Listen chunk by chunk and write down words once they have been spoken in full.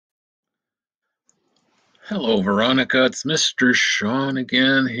Hello, Veronica. It's Mr. Shawn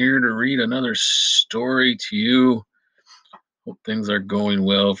again, here to read another story to you. Hope things are going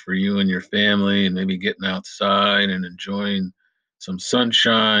well for you and your family, and maybe getting outside and enjoying some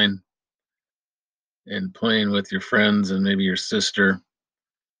sunshine and playing with your friends and maybe your sister.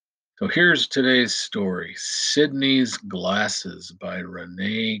 So here's today's story, Sidney's Glasses by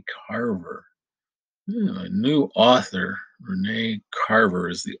Renee Carver. A new author. Renee Carver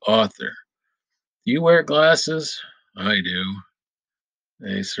is the author. Do you wear glasses? I do.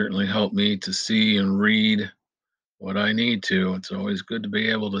 They certainly help me to see and read what I need to. It's always good to be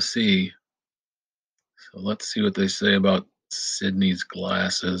able to see. So let's see what they say about Sidney's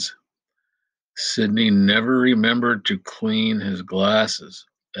glasses. Sidney never remembered to clean his glasses.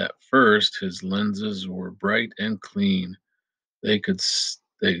 At first, his lenses were bright and clean. They could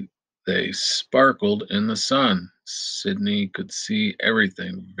they sparkled in the sun. Sidney could see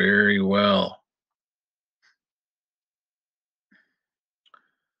everything very well.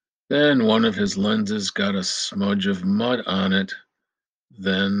 Then one of his lenses got a smudge of mud on it.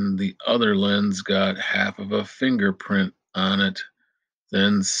 Then the other lens got half of a fingerprint on it.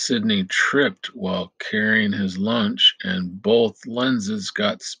 Then Sidney tripped while carrying his lunch, and both lenses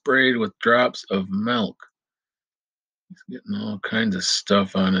got sprayed with drops of milk. He's getting all kinds of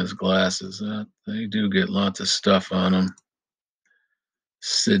stuff on his glasses. They do get lots of stuff on them.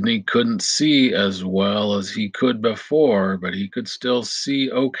 Sidney couldn't see as well as he could before, but he could still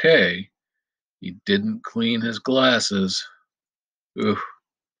see okay. He didn't clean his glasses. Ooh.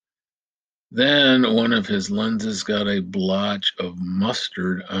 Then one of his lenses got a blotch of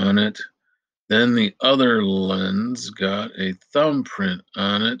mustard on it. Then the other lens got a thumbprint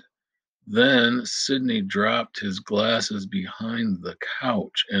on it. Then Sidney dropped his glasses behind the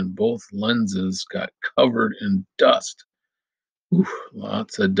couch, and both lenses got covered in dust. Ooh,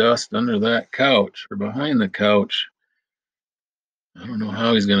 lots of dust under that couch or behind the couch. I don't know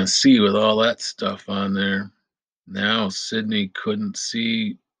how he's going to see with all that stuff on there. Now Sidney couldn't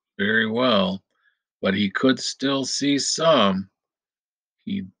see very well, but he could still see some.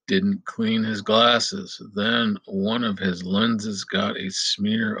 He didn't clean his glasses. Then one of his lenses got a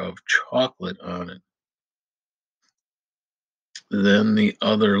smear of chocolate on it. Then the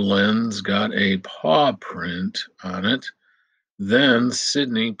other lens got a paw print on it. Then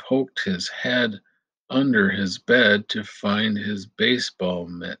Sidney poked his head under his bed to find his baseball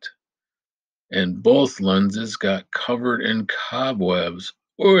mitt, and both lenses got covered in cobwebs.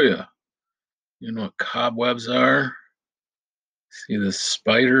 Oh, yeah. You know what cobwebs are? See the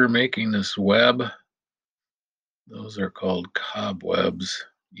spider making this web? Those are called cobwebs.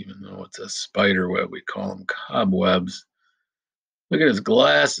 Even though it's a spider web, we call them cobwebs. Look at his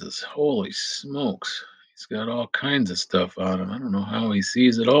glasses. Holy smokes. He's got all kinds of stuff on him. I don't know how he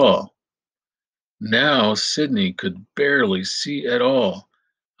sees it all. Now Sidney could barely see at all.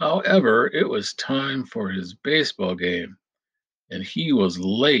 However, it was time for his baseball game, and he was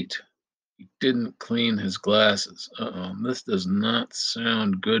late. He didn't clean his glasses. This does not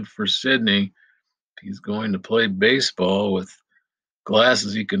sound good for Sidney. He's going to play baseball with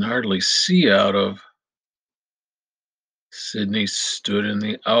glasses he can hardly see out of. Sidney stood in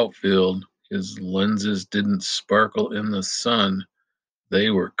the outfield. His lenses didn't sparkle in the sun.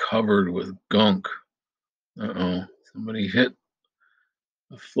 They were covered with gunk. Uh-oh. Somebody hit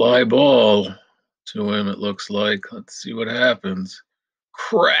a fly ball to him, it looks like. Let's see what happens.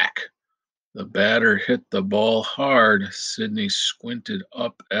 Crack! The batter hit the ball hard. Sidney squinted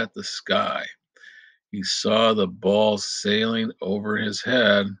up at the sky. He saw the ball sailing over his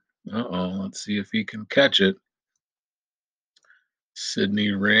head. Uh-oh, let's see if he can catch it.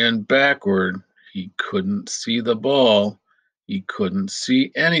 Sidney ran backward. He couldn't see the ball. He couldn't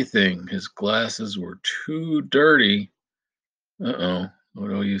see anything. His glasses were too dirty. Uh-oh, what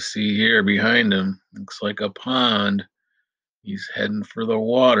do you see here behind him? Looks like a pond. He's heading for the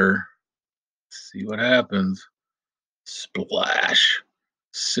water. Let's see what happens. Splash!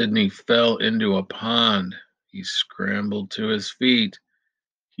 Sidney fell into a pond. He scrambled to his feet.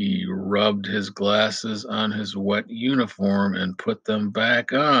 He rubbed his glasses on his wet uniform and put them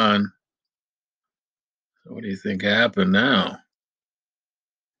back on. So what do you think happened now?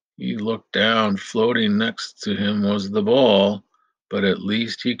 He looked down. Floating next to him was the ball, but at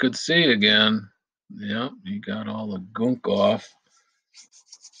least he could see again. Yep, he got all the gunk off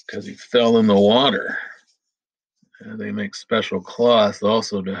because he fell in the water. And they make special cloths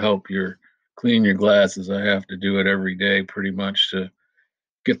also to help your clean your glasses. I have to do it every day pretty much to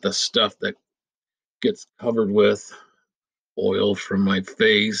get the stuff that gets covered with oil from my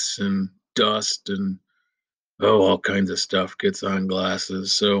face and dust and all kinds of stuff gets on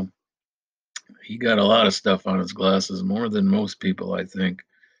glasses. So He got a lot of stuff on his glasses, more than most people, I think,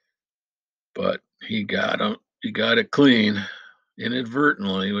 but he got 'em he got it clean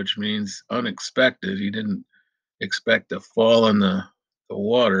inadvertently, which means unexpected. He didn't expect to fall in the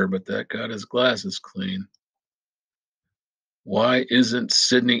water, but that got his glasses clean. Why isn't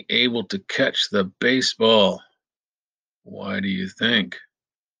Sidney able to catch the baseball? Why do you think?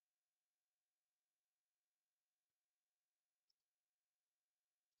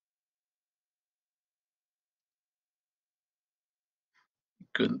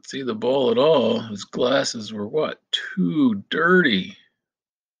 Couldn't see the ball at all. His glasses were what? Too dirty.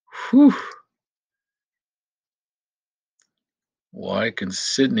 Whew. Why can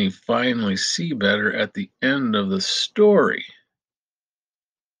Sidney finally see better at the end of the story?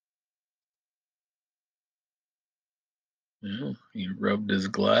 Well, he rubbed his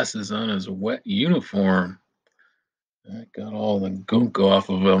glasses on his wet uniform. That got all the gunk off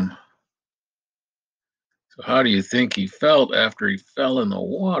of him. So, how do you think he felt after he fell in the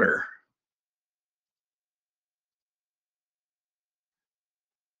water?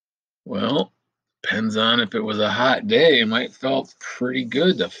 Well, depends on if it was a hot day. It might felt pretty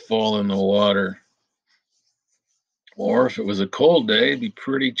good to fall in the water. Or if it was a cold day, it'd be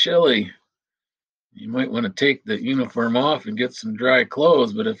pretty chilly. You might want to take the uniform off and get some dry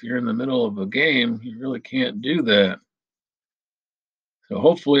clothes, but if you're in the middle of a game, you really can't do that. So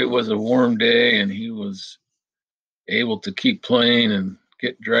hopefully it was a warm day and he was able to keep playing and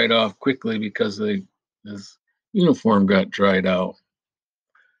get dried off quickly because his uniform got dried out.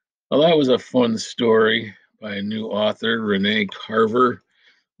 Well, that was a fun story by a new author, Renee Carver.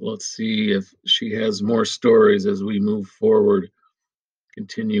 Let's see if she has more stories as we move forward,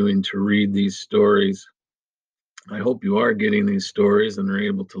 continuing to read these stories. I hope you are getting these stories and are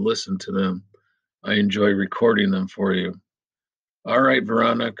able to listen to them. I enjoy recording them for you. All right,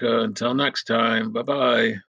 Veronica, until next time, bye bye.